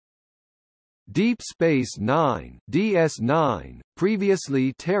Deep Space Nine (DS9),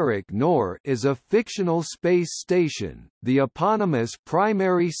 previously Terek Nor, is a fictional space station, the eponymous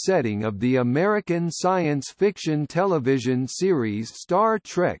primary setting of the American science fiction television series Star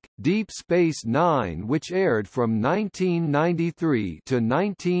Trek: Deep Space Nine, which aired from 1993 to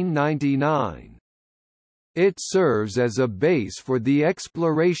 1999. It serves as a base for the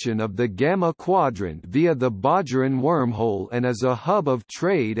exploration of the Gamma Quadrant via the Bajoran wormhole and as a hub of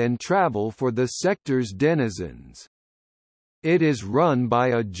trade and travel for the sector's denizens. It is run by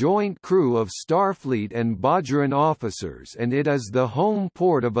a joint crew of Starfleet and Bajoran officers, and it is the home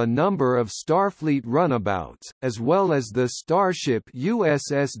port of a number of Starfleet runabouts, as well as the starship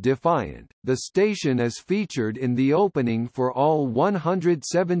USS Defiant. The station is featured in the opening for all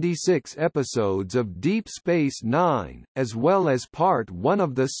 176 episodes of Deep Space Nine, as well as Part 1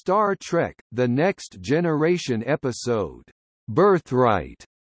 of the Star Trek: The Next Generation episode, Birthright,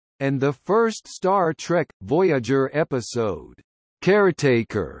 and the first Star Trek Voyager episode,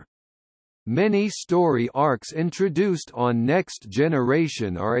 Caretaker. Many story arcs introduced on Next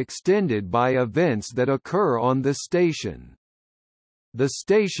Generation are extended by events that occur on the station. The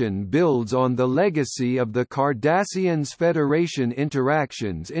station builds on the legacy of the Cardassians Federation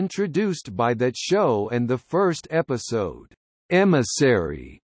interactions introduced by that show, and the first episode,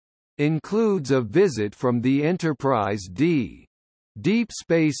 Emissary, includes a visit from the Enterprise D. Deep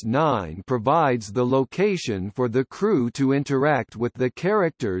Space Nine provides the location for the crew to interact with the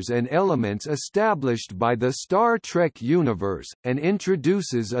characters and elements established by the Star Trek universe, and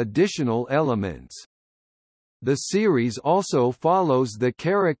introduces additional elements. The series also follows the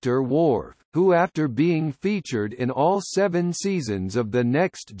character Worf, who, after being featured in all 7 seasons of The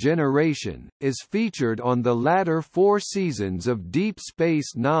Next Generation, is featured on the latter 4 seasons of Deep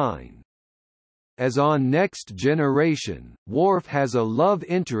Space Nine. As on Next Generation, Worf has a love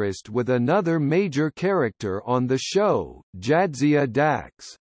interest with another major character on the show, Jadzia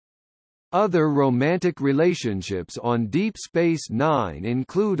Dax. Other romantic relationships on Deep Space Nine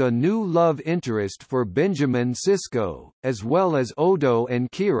include a new love interest for Benjamin Sisko, as well as Odo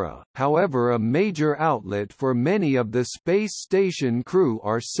and Kira. However, a major outlet for many of the space station crew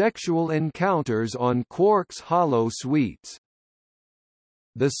are sexual encounters on Quark's hollow suites.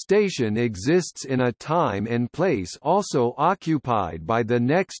 The station exists in a time and place also occupied by The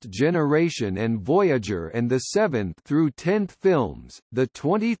Next Generation and Voyager and the 7th through 10th films, the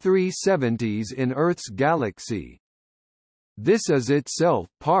 2370s in Earth's galaxy. This is itself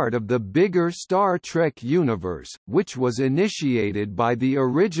part of the bigger Star Trek universe, which was initiated by the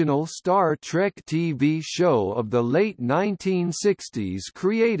original Star Trek TV show of the late 1960s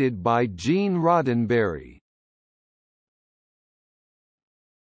created by Gene Roddenberry.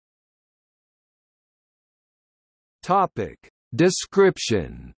 Topic.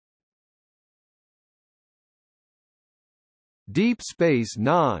 Description. Deep Space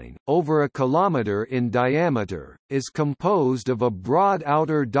Nine, over a kilometer in diameter, is composed of a broad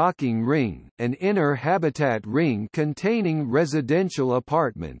outer docking ring, an inner habitat ring containing residential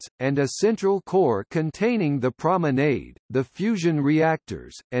apartments, and a central core containing the promenade, the fusion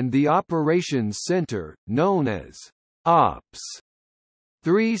reactors, and the operations center, known as Ops.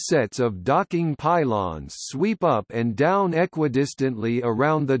 3 sets of docking pylons sweep up and down equidistantly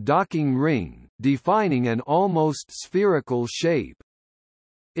around the docking ring, defining an almost spherical shape.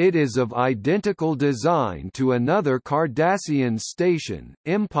 It is of identical design to another Cardassian station,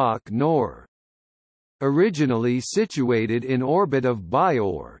 Empok Nor. Originally situated in orbit of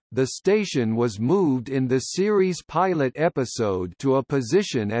Bior, the station was moved in the series' pilot episode to a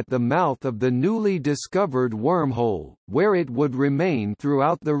position at the mouth of the newly discovered wormhole, where it would remain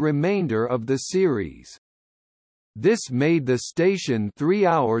throughout the remainder of the series. This made the station 3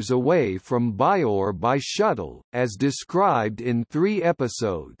 hours away from Bior by shuttle, as described in 3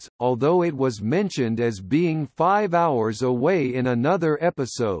 episodes, although it was mentioned as being 5 hours away in another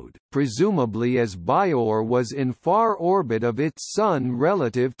episode, presumably as Bior was in far orbit of its Sun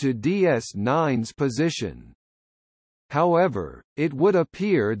relative to DS9's position. However, it would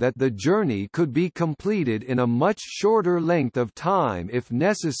appear that the journey could be completed in a much shorter length of time if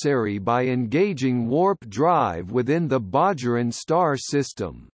necessary by engaging warp drive within the Bajoran star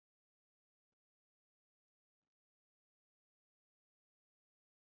system.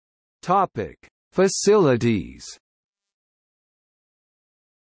 Topic: Facilities.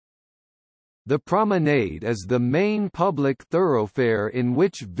 The promenade is the main public thoroughfare in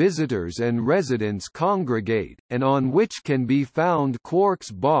which visitors and residents congregate, and on which can be found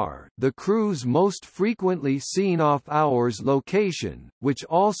Quark's Bar, the crew's most frequently seen off-hours location, which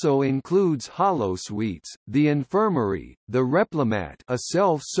also includes holosuites, the infirmary, the Replimat, a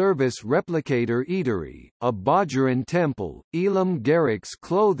self-service replicator eatery, a Bajoran temple, Elam Garrick's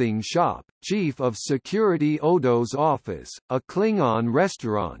clothing shop, Chief of Security Odo's office, a Klingon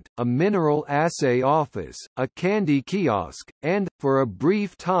restaurant, a mineral assay office, a candy kiosk, and, for a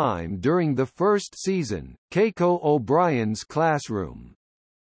brief time during the first season, Keiko O'Brien's classroom.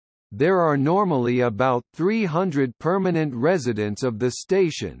 There are normally about 300 permanent residents of the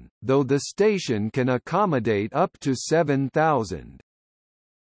station, though the station can accommodate up to 7,000.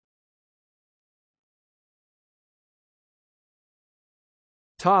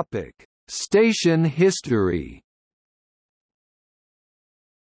 Topic: Station history.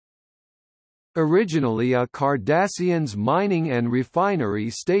 Originally a Cardassians mining and refinery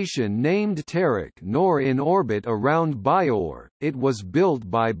station named Terek Nor in orbit around Bajor, it was built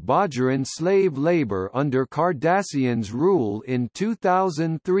by Bajoran slave labor under Cardassians' rule in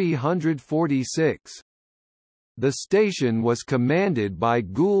 2346. The station was commanded by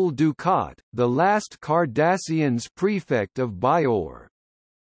Gul Dukat, the last Cardassians prefect of Bajor.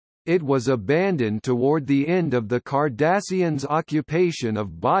 It was abandoned toward the end of the Cardassians' occupation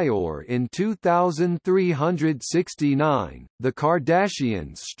of Bajor in 2369. The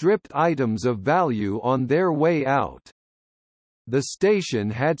Cardassians stripped items of value on their way out. The station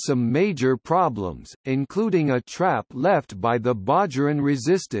had some major problems, including a trap left by the Bajoran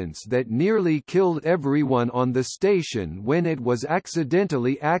resistance that nearly killed everyone on the station when it was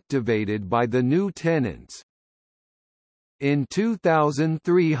accidentally activated by the new tenants. In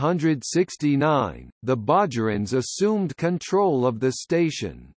 2369, the Bajorans assumed control of the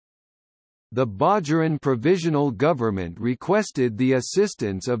station. The Bajoran Provisional Government requested the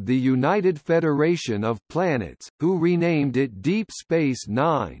assistance of the United Federation of Planets, who renamed it Deep Space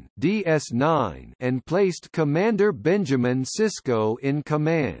Nine (DS9) and placed Commander Benjamin Sisko in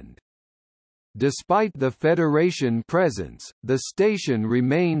command. Despite the Federation presence, the station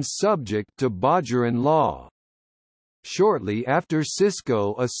remains subject to Bajoran law. Shortly after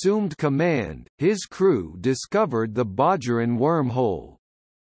Sisko assumed command, his crew discovered the Bajoran wormhole.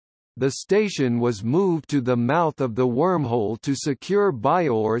 The station was moved to the mouth of the wormhole to secure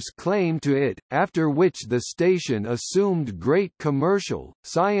Bajor's claim to it, after which the station assumed great commercial,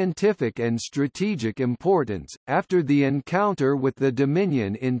 scientific and strategic importance. After the encounter with the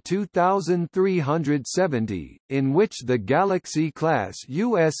Dominion in 2370, in which the Galaxy-class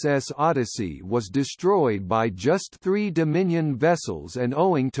USS Odyssey was destroyed by just 3 Dominion vessels and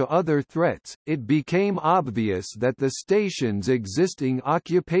owing to other threats, it became obvious that the station's existing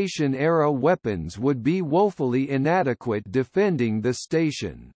occupation-era weapons would be woefully inadequate defending the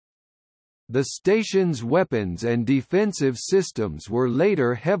station. The station's weapons and defensive systems were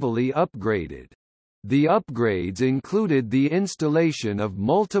later heavily upgraded. The upgrades included the installation of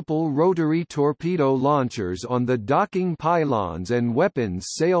multiple rotary torpedo launchers on the docking pylons and weapons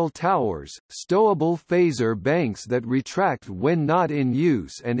sail towers, stowable phaser banks that retract when not in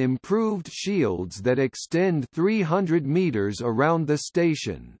use, and improved shields that extend 300 meters around the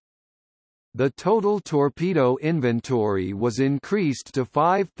station. The total torpedo inventory was increased to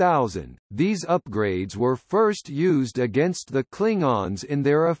 5,000. These upgrades were first used against the Klingons in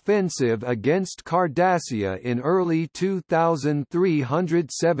their offensive against Cardassia in early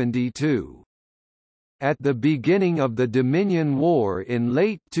 2372. At the beginning of the Dominion War in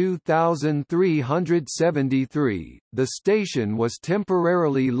late 2373, the station was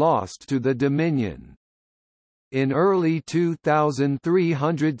temporarily lost to the Dominion. In early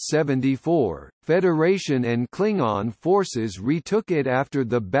 2374, Federation and Klingon forces retook it after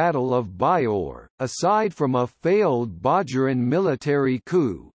the Battle of Bajor. Aside from a failed Bajoran military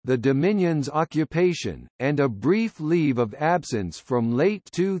coup, the Dominion's occupation, and a brief leave of absence from late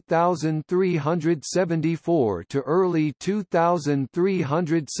 2374 to early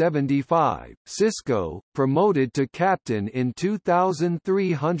 2375, Sisko, promoted to captain in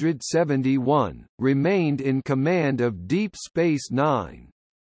 2371, remained in command of Deep Space Nine.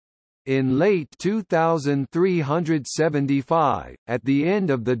 In late 2375, at the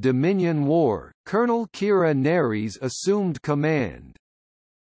end of the Dominion War, Colonel Kira Nerys assumed command.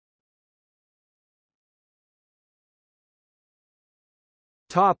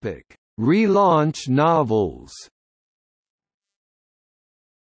 Topic: Relaunch novels.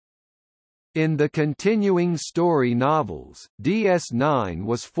 In the continuing story novels, DS9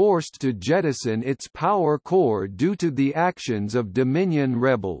 was forced to jettison its power core due to the actions of Dominion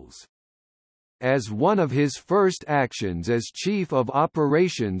rebels. As one of his first actions as Chief of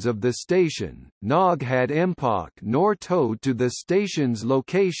Operations of the station, Nog had Empok Nor towed to the station's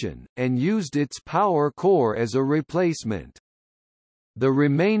location, and used its power core as a replacement. The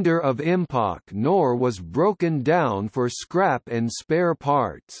remainder of Impok Nor was broken down for scrap and spare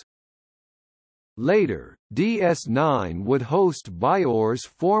parts. Later, DS9 would host Bior's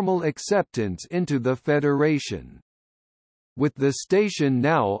formal acceptance into the Federation. With the station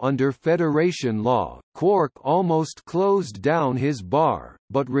now under Federation law, Quark almost closed down his bar,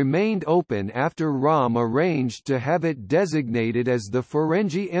 but remained open after Rom arranged to have it designated as the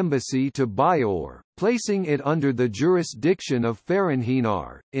Ferengi Embassy to Bior, placing it under the jurisdiction of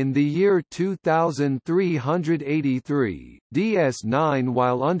Ferenginar. In the year 2383, DS9,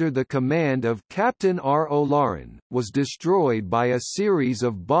 while under the command of Captain R. O'Laren, was destroyed by a series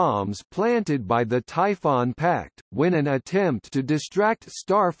of bombs planted by the Typhon Pact, when an attempt to distract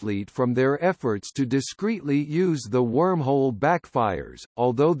Starfleet from their efforts to discreetly use the wormhole backfires,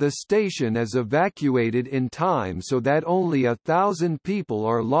 although the station is evacuated in time so that only 1,000 people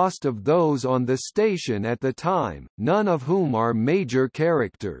are lost of those on the station at the time, none of whom are major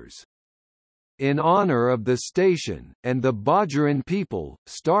characters. In honor of the station, and the Bajoran people,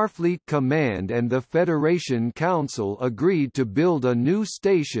 Starfleet Command and the Federation Council agreed to build a new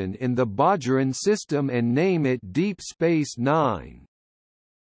station in the Bajoran system and name it Deep Space Nine.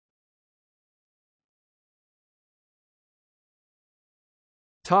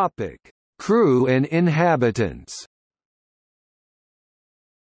 Topic: Crew and inhabitants.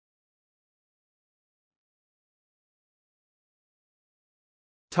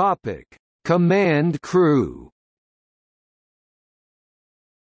 Topic: Command crew.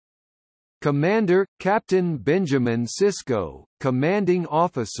 Commander – Captain Benjamin Sisko, Commanding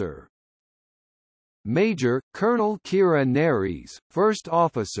Officer. Major – Colonel Kira Nerys, First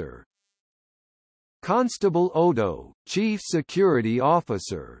Officer. Constable Odo, Chief Security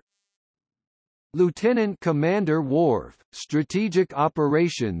Officer. Lieutenant Commander Worf, Strategic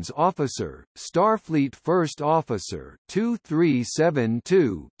Operations Officer, Starfleet First Officer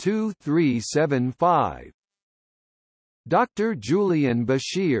 2372-2375. Dr. Julian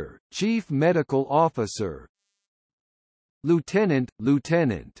Bashir, Chief Medical Officer. Lieutenant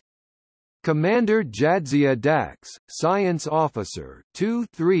Commander Jadzia Dax, Science Officer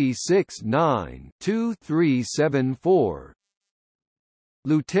 2369-2374.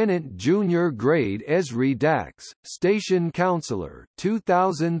 Lieutenant Junior Grade Esri Dax, Station Counselor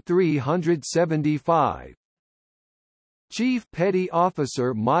 2375. Chief Petty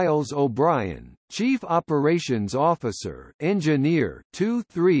Officer Miles O'Brien, Chief Operations Officer Engineer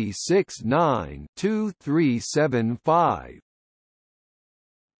 2369-2375.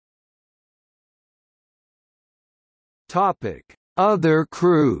 Topic: Other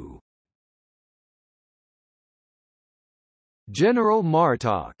crew. General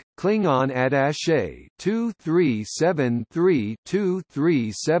Martok, Klingon attaché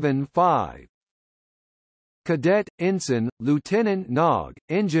 2373-2375. Cadet Ensign, Lieutenant Nog,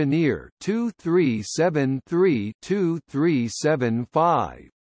 Engineer 2373-2375.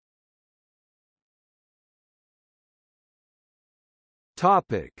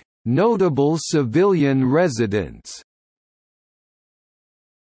 Topic: Notable civilian residents.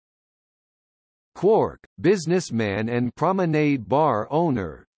 Quark, businessman and promenade bar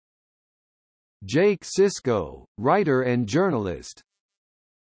owner. Jake Sisko, writer and journalist.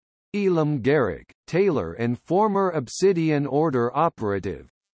 Elam Garrick, tailor and former Obsidian Order operative.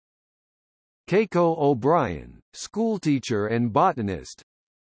 Keiko O'Brien, schoolteacher and botanist.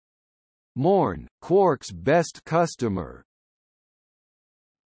 Morn, Quark's best customer.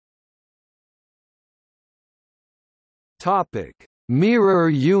 Topic: Mirror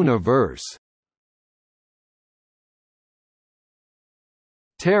universe.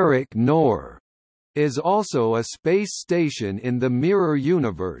 Terek Nor is also a space station in the Mirror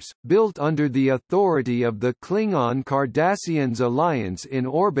Universe, built under the authority of the Klingon Cardassians Alliance in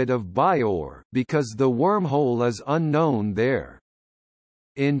orbit of Bior, because the wormhole is unknown there.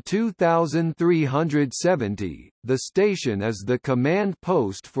 In 2370, the station is the command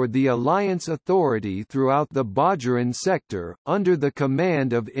post for the Alliance Authority throughout the Bajoran sector, under the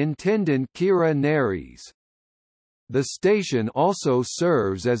command of Intendant Kira Nerys. The station also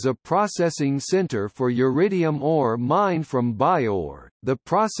serves as a processing center for uridium ore mined from Bior. The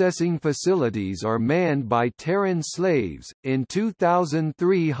processing facilities are manned by Terran slaves. In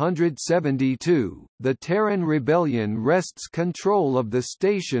 2372, the Terran Rebellion wrests control of the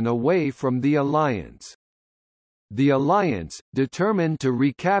station away from the Alliance. The Alliance, determined to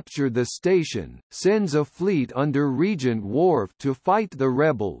recapture the station, sends a fleet under Regent Worf to fight the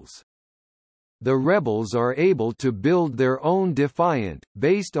rebels. The rebels are able to build their own Defiant,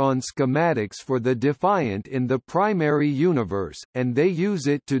 based on schematics for the Defiant in the primary universe, and they use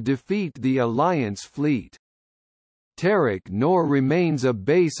it to defeat the Alliance fleet. Terek Nor remains a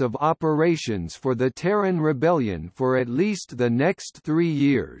base of operations for the Terran Rebellion for at least the next 3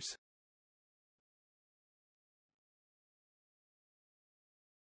 years.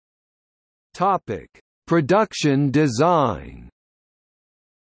 Topic: Production design.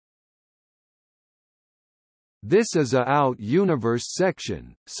 This is a out-universe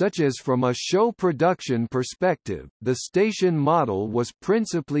section, such as from a show production perspective. The station model was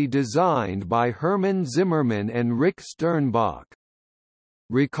principally designed by Herman Zimmerman and Rick Sternbach.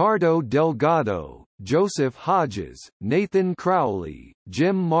 Ricardo Delgado, Joseph Hodges, Nathan Crowley,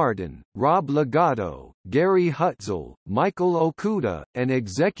 Jim Martin, Rob Legato, Gary Hutzel, Michael Okuda, and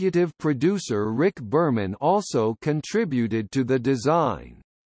executive producer Rick Berman also contributed to the design.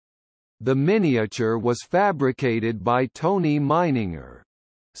 The miniature was fabricated by Tony Meininger.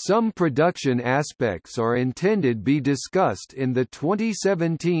 Some production aspects are intended to be discussed in the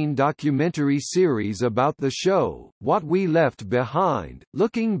 2017 documentary series about the show, What We Left Behind,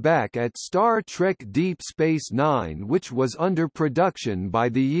 looking back at Star Trek Deep Space Nine, which was under production by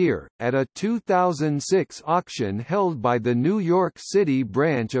the year, at a 2006 auction held by the New York City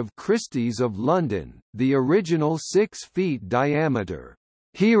branch of Christie's of London. The original 6 feet diameter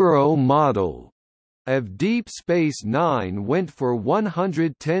hero model of Deep Space Nine went for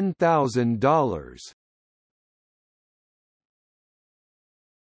 $110,000.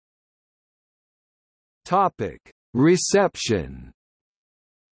 Topic: Reception.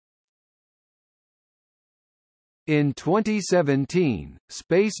 In 2017,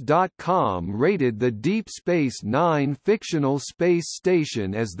 Space.com rated the Deep Space Nine fictional space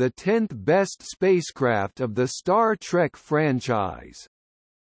station as the 10th best spacecraft of the Star Trek franchise.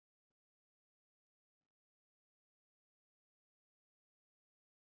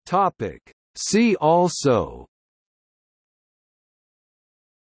 Topic: See also: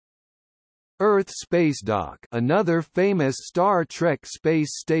 Earth Spacedock, another famous Star Trek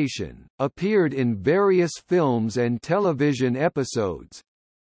space station, appeared in various films and television episodes.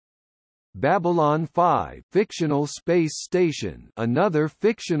 Babylon 5 fictional space station, another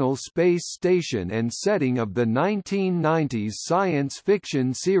fictional space station and setting of the 1990s science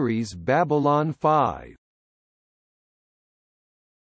fiction series Babylon 5.